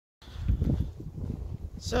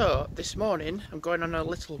So this morning I'm going on a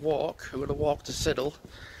little walk. I'm going to walk to Siddal,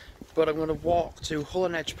 but I'm going to walk to Hull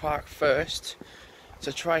and Edge Park first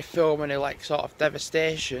to try film any sort of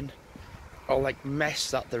devastation or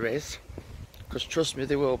mess that there is, because trust me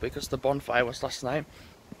there will, because the bonfire was last night.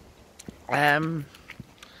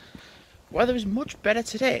 Weather is much better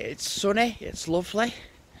today. It's sunny, it's lovely.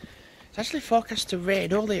 It's actually forecast to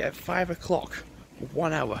rain only at 5 o'clock,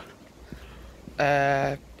 1 hour,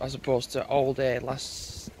 as opposed to all day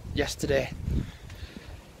yesterday.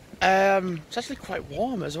 It's actually quite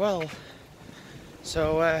warm as well,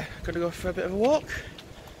 so gonna go for a bit of a walk.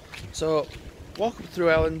 So walk up through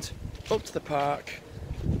Elland, up to the park,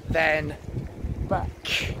 then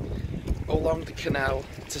back along the canal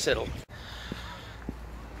to Siddal.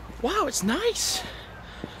 Wow, it's nice.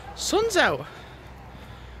 Sun's out.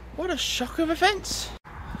 What a shock of events.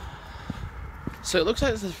 So it looks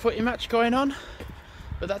like there's a footy match going on,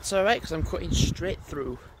 but that's alright because I'm cutting straight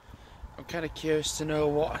through. I'm kind of curious to know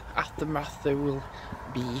what aftermath there will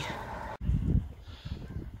be.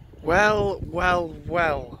 Well,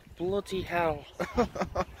 bloody hell.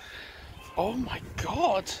 Oh my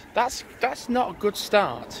god, that's not a good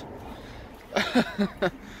start.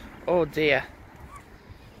 Oh dear.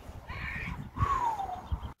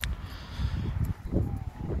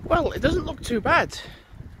 Well, it doesn't look too bad.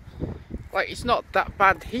 It's not that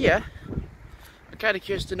bad here. I'm kind of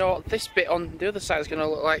curious to know what this bit on the other side is going to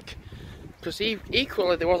look like, because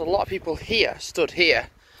equally there was a lot of people here, stood here,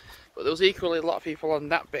 but there was equally a lot of people on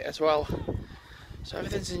that bit as well. So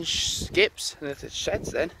everything's in skips, and if it's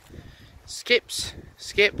sheds then, skips,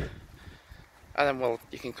 skip, and then, well,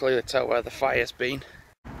 you can clearly tell where the fire's been.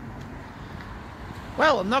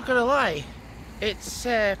 Well, I'm not going to lie, it's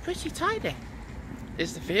pretty tidy,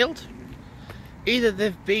 is the field. Either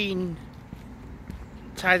they've been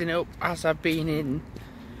tidying it up as I've been in,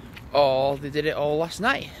 or they did it all last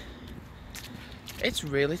night. It's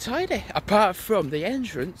really tidy, apart from the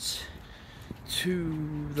entrance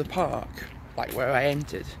to the park, where I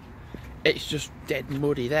entered. It's just dead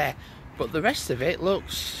muddy there, but the rest of it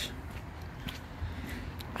looks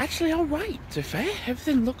actually alright, to be fair.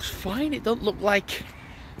 Everything looks fine. It don't look like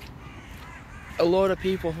a load of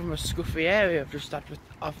people from a scuffy area have just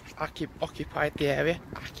occupied the area.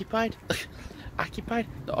 Occupied? Occupied?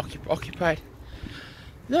 Not occupied.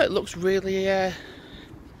 No, it looks really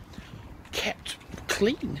kept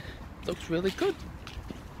clean. Looks really good.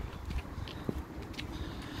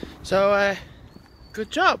 So, good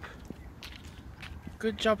job.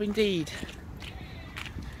 Good job indeed.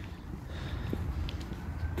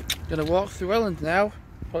 Gonna walk through Elland now.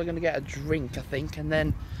 Probably gonna get a drink, I think, and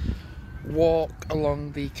then walk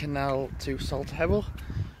along the canal to Saltherwell,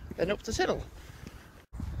 then up to Siddal.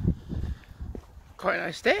 Quite a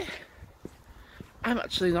nice day. I'm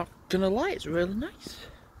actually not gonna lie, it's really nice.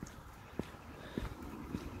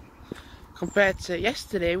 Compared to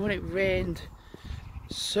yesterday when it rained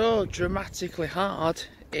so dramatically hard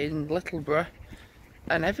in Littleborough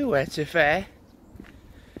and everywhere, to be fair.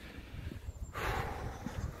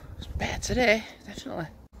 It's better today, definitely.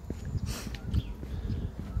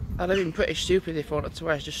 I'd have been pretty stupid if I wanted to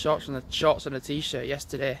wear just shorts and a t-shirt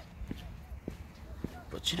yesterday.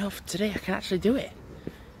 But you know, for today I can actually do it.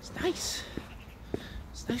 It's nice.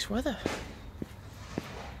 It's nice weather.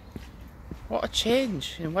 What a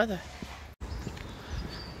change in weather.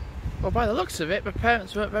 Well, by the looks of it, my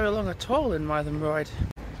parents weren't very long at all in Mytham Royd.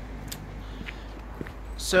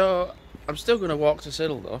 So, I'm still going to walk to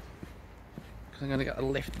Siddal though, because I'm going to get a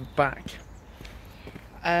lift back.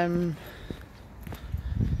 11:20.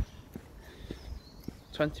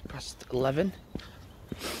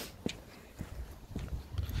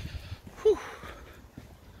 Whew.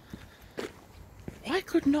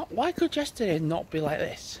 Why could yesterday not be like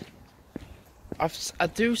this? I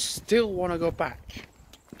do still want to go back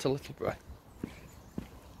to Littleborough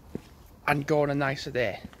and go on a nicer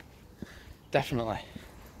day. Definitely.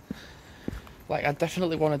 I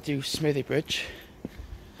definitely want to do Smithy Bridge.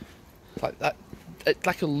 That. It's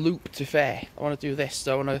like a loop to fair. I want to do this,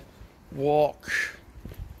 so I want to walk.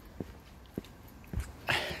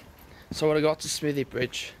 So when I got to Smithy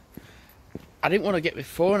Bridge, I didn't want to get my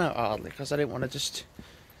phone out hardly, because I didn't want to just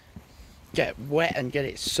get wet and get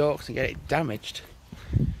it soaked and get it damaged.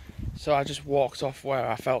 So I just walked off where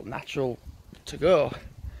I felt natural to go.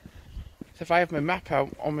 So if I have my map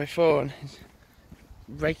out on my phone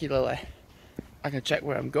regularly, I can check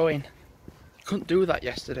where I'm going. Couldn't do that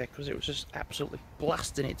yesterday because it was just absolutely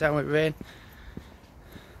blasting it down with rain.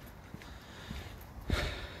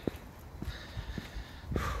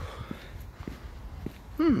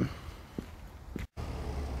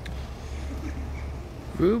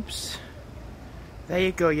 Rubes, There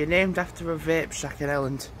you go, you're named after a vape shack in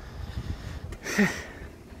Elland.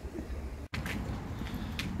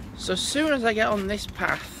 So as soon as I get on this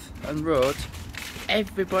path and road,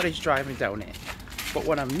 everybody's driving down it. But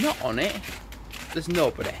when I'm not on it, there's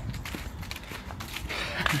nobody.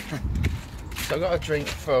 So I got a drink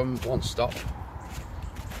from One Stop.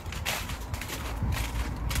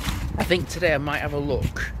 I think today I might have a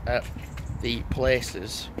look at the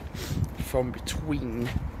places from between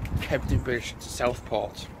Hebden Bridge to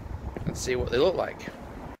Southport and see what they look like.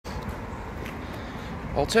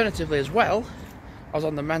 Alternatively as well, I was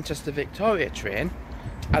on the Manchester Victoria train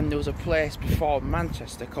and there was a place before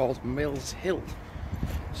Manchester called Mills Hill.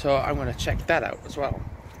 So I'm going to check that out as well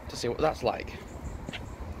to see what that's like.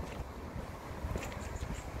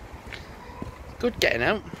 Good getting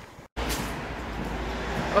out.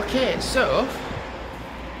 Okay, so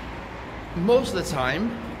most of the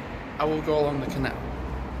time I will go along the canal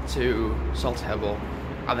to Salthebble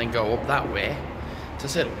and then go up that way to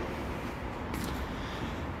Siddal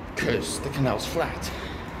because the canal's flat.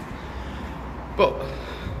 But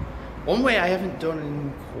one way I haven't done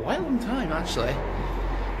in quite a long time actually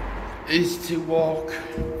is to walk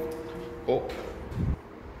up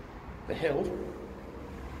the hill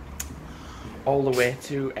all the way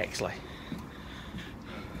to Exley,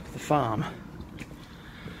 the farm.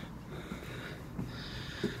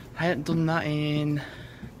 I hadn't done that in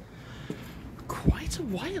quite a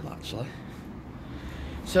while actually.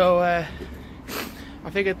 So I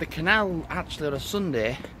figured the canal actually on a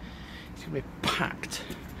Sunday is going to be packed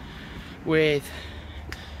with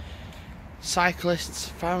cyclists,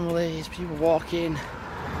 families, people walking. So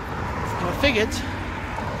I figured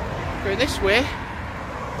going this way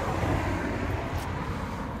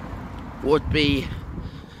would be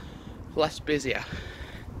less busier.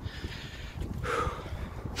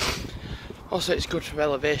 Also it's good for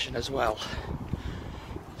elevation as well.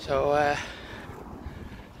 So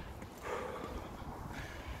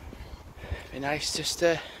be nice just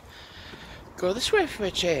to go this way for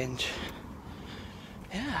a change.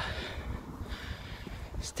 Yeah,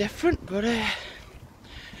 it's different, but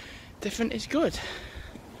different is good.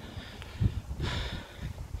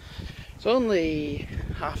 It's only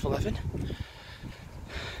 11:30.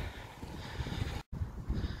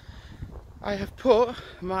 I have put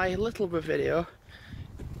my Littleborough video,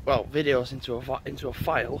 well, videos into a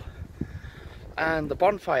file, and the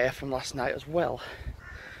bonfire from last night as well,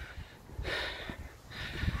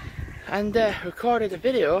 and recorded a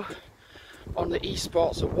video on the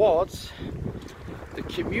eSports Awards, the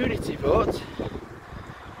community vote,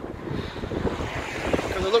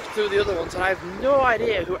 because I looked through the other ones and I have no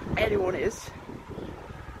idea who anyone is.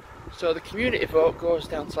 So the community vote goes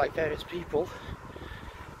down to like various people,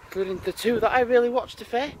 including the two that I really watched to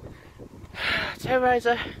fair,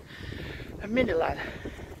 Terrorizer and Mini Lad.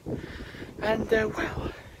 And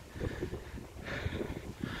well,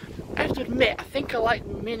 I have to admit, I think I like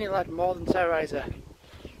Mini Lad more than Terrorizer.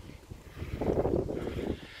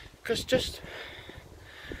 Because just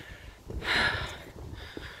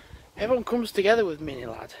everyone comes together with Mini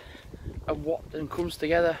Lad and comes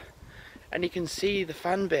together, and you can see the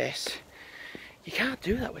fan base. You can't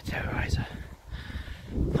do that with Terrorizer.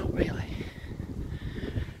 Not really.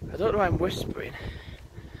 I don't know why I'm whispering.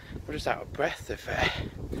 I'm just out of breath if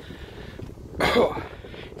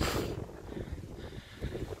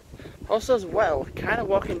Also as well, kind of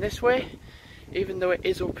walking this way, even though it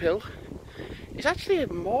is uphill, it's actually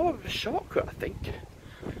more of a shortcut, I think.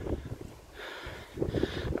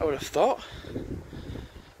 I would have thought.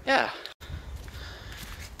 Yeah.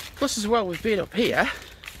 Plus as well, we've been up here,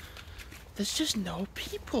 there's just no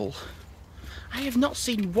people. I have not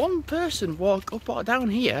seen one person walk up or down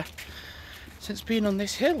here since being on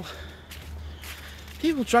this hill.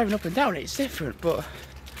 People driving up and down it's different, but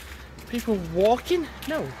people walking,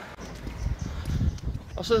 no.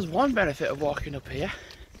 Also there's one benefit of walking up here.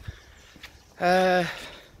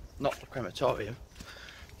 Not the crematorium,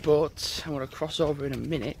 but I'm going to cross over in a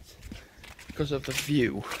minute because of the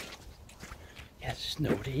view. Yeah, there's just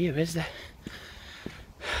nobody here, is there?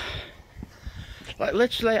 Like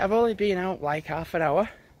literally, I've only been out like half an hour.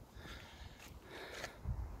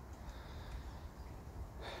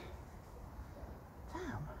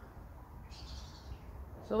 Damn.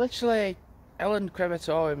 So literally, Elland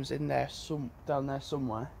Crematorium's in there, down there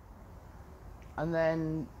somewhere, and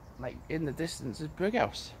then like in the distance is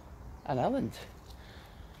Brighouse and Elland.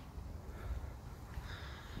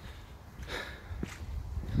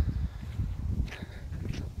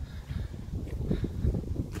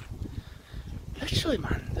 Literally,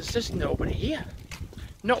 man, there's just nobody here.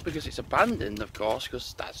 Not because it's abandoned, of course,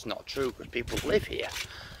 because that's not true, because people live here.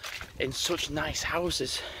 in such nice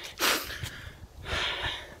houses.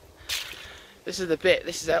 This is the bit,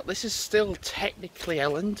 this is still technically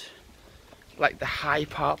Elland, like the high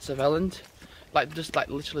parts of Elland, like just like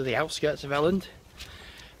literally the outskirts of Elland,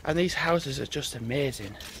 and these houses are just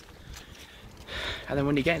amazing. And then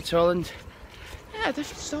when you get into Elland, yeah,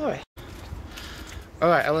 different story.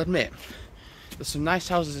 Alright, I'll admit, there's some nice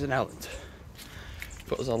houses in Elland,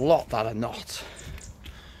 but there's a lot that are not.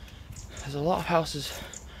 There's a lot of houses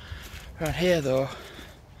around here though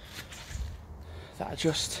that are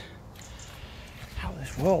just out of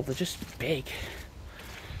this world. They're just big.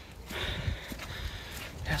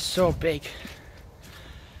 They're so big.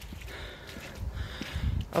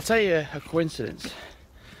 I'll tell you a coincidence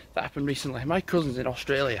that happened recently. My cousin's in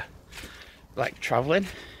Australia, like travelling.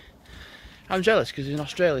 I'm jealous because he's in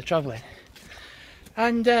Australia travelling.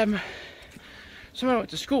 And someone I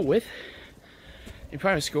went to school with in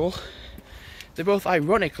primary school, they both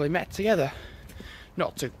ironically met together.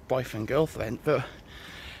 Not to boyfriend girlfriend, but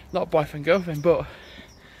not boyfriend girlfriend, but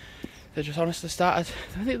they just honestly started.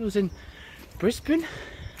 I think it was in Brisbane,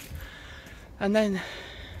 and then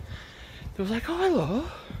there was like, oh hello,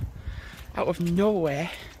 out of nowhere.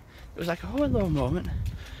 It was like a oh hello moment.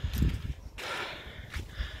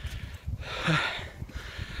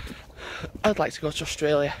 I'd like to go to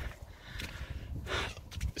Australia.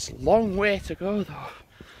 It's a long way to go though.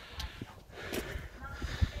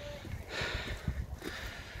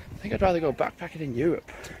 I think I'd rather go backpacking in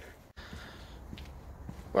Europe.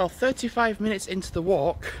 Well, 35 minutes into the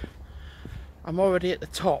walk, I'm already at the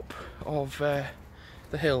top of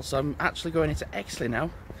the hill, so I'm actually going into Exley now.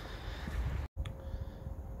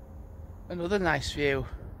 Another nice view.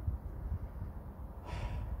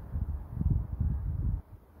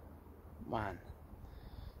 Man,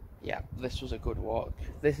 yeah, this was a good walk.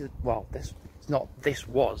 This is, well, this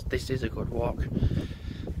is a good walk.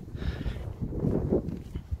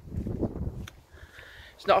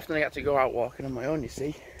 It's not often I get to go out walking on my own, you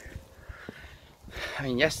see. I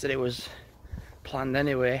mean, yesterday was planned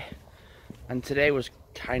anyway, and today was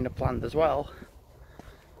kind of planned as well.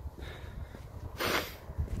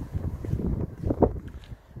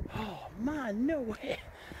 Oh man, no way.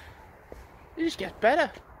 It just gets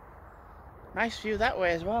better. Nice view that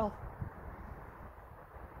way as well.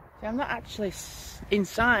 See, I'm not actually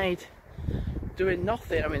inside doing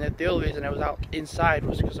nothing. I mean, the only reason I was out inside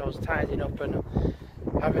was because I was tidying up and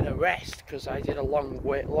having a rest, because I did a long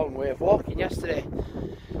way of walking yesterday.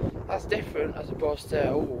 That's different as opposed to,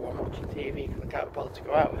 oh, I'm watching TV because I can't bother to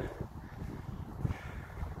go out.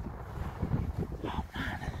 Oh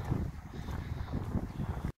man.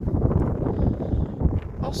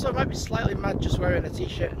 Also, I might be slightly mad just wearing a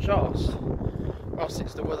t-shirt and shorts, whilst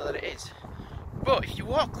it's the weather that it is. But if you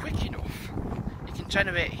walk quick enough, you can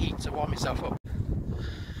generate heat to warm yourself up.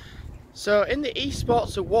 So in the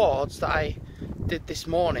eSports Awards that I did this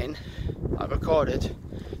morning, I recorded,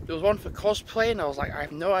 there was one for cosplay, and I was like, I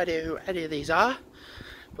have no idea who any of these are,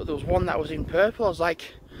 but there was one that was in purple. I was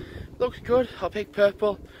like, looks good, I'll pick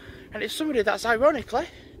purple, and it's somebody that's ironically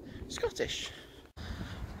Scottish.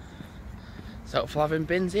 Self-laving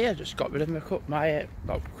bins here, just got rid of my cup,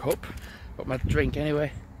 but my drink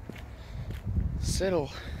anyway.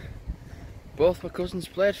 Siddal, both my cousins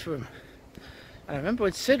played for him, and I remember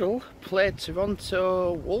when Siddal played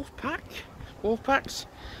Toronto Wolfpacks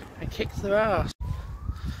and kicked their arse.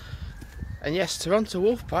 And yes, Toronto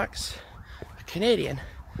Wolfpacks are Canadian,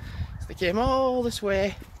 so they came all this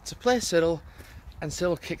way to play Siddal, and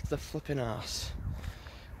Siddal kicked the flipping arse.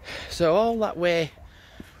 So all that way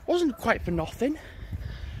wasn't quite for nothing,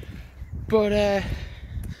 but to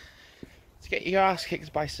get your arse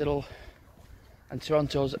kicked by Siddal, and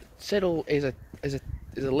Siddal is a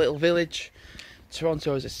little village,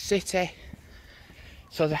 Toronto is a city,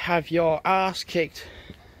 so to have your arse kicked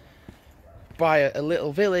by a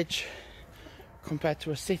little village compared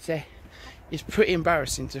to a city is pretty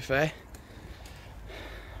embarrassing, to be fair.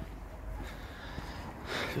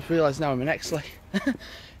 Just realised now I'm in Exley.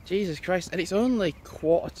 Jesus Christ, and it's only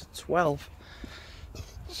 11:45,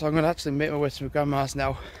 so I'm going to actually make my way to my grandma's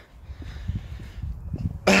now.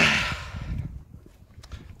 Done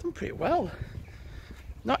pretty well.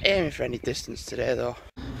 Not aiming for any distance today though.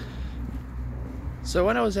 So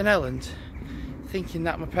when I was in Elland, thinking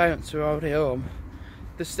that my parents were already home,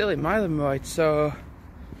 they're still in Mytholmroyd, so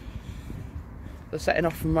they're setting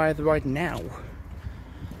off from Mytholmroyd now.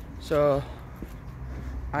 So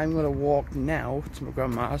I'm going to walk now to my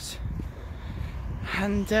grandma's,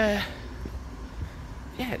 and yeah,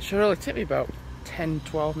 it should only take me about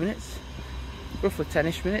 10-12 minutes, roughly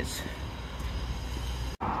 10ish minutes.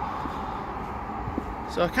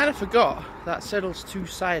 So I kind of forgot that Siddal's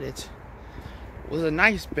two-sided. There's a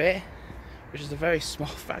nice bit, which is a very small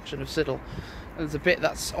fraction of Siddal, and there's a bit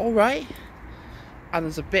that's alright, and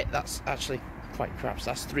there's a bit that's actually quite crap. So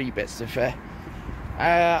that's 3 bits to be fair.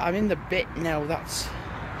 I'm in the bit now that's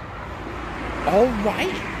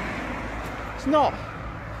alright. It's not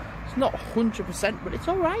 100%, but it's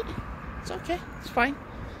alright. It's okay, it's fine.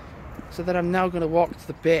 So then I'm now going to walk to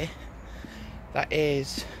the bit that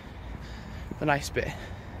is the nice bit.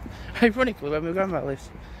 Ironically, where my grandma lives,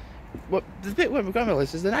 well, the bit where my grandma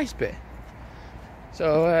lives is the nice bit.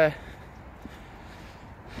 So,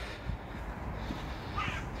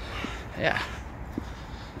 yeah.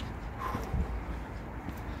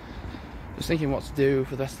 Just thinking what to do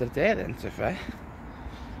for the rest of the day then, to be fair.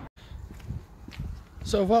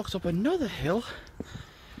 So I've walked up another hill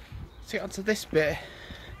to get onto this bit.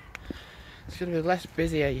 It's going to be less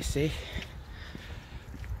busier, you see.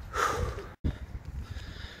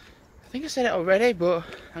 I think I said it already, but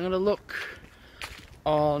I'm going to look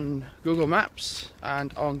on Google Maps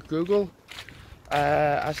and on Google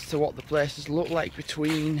as to what the places look like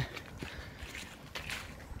between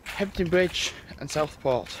Hebden Bridge and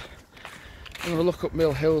Southport. I'm going to look up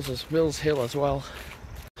Mills Hill as well.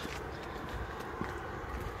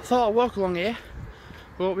 I thought I'd walk along here,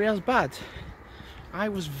 but it won't be as bad. I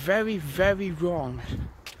was very, very wrong.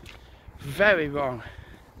 Very wrong.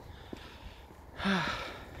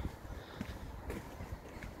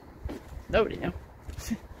 Nobody now.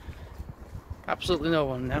 Absolutely no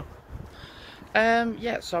one now.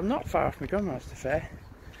 Yeah, so I'm not far off my grandma's, to be fair.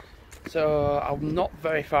 So I'm not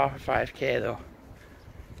very far from 5k though.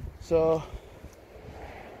 So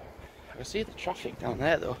I can see the traffic down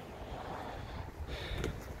there though.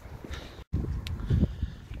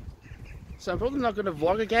 So I'm probably not going to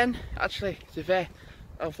vlog again. Actually, to be fair,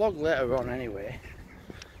 I'll vlog later on anyway.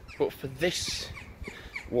 But for this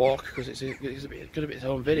walk, because it's going to be its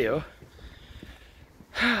own video,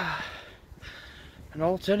 an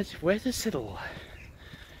alternative way to Siddal,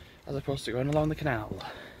 as opposed to going along the canal,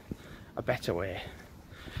 a better way.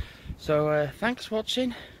 So thanks for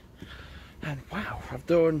watching, and wow,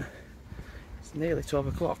 it's nearly 12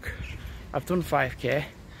 o'clock. I've done 5k.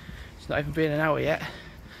 It's not even been an hour yet.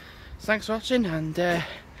 Thanks for watching, and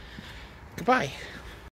goodbye.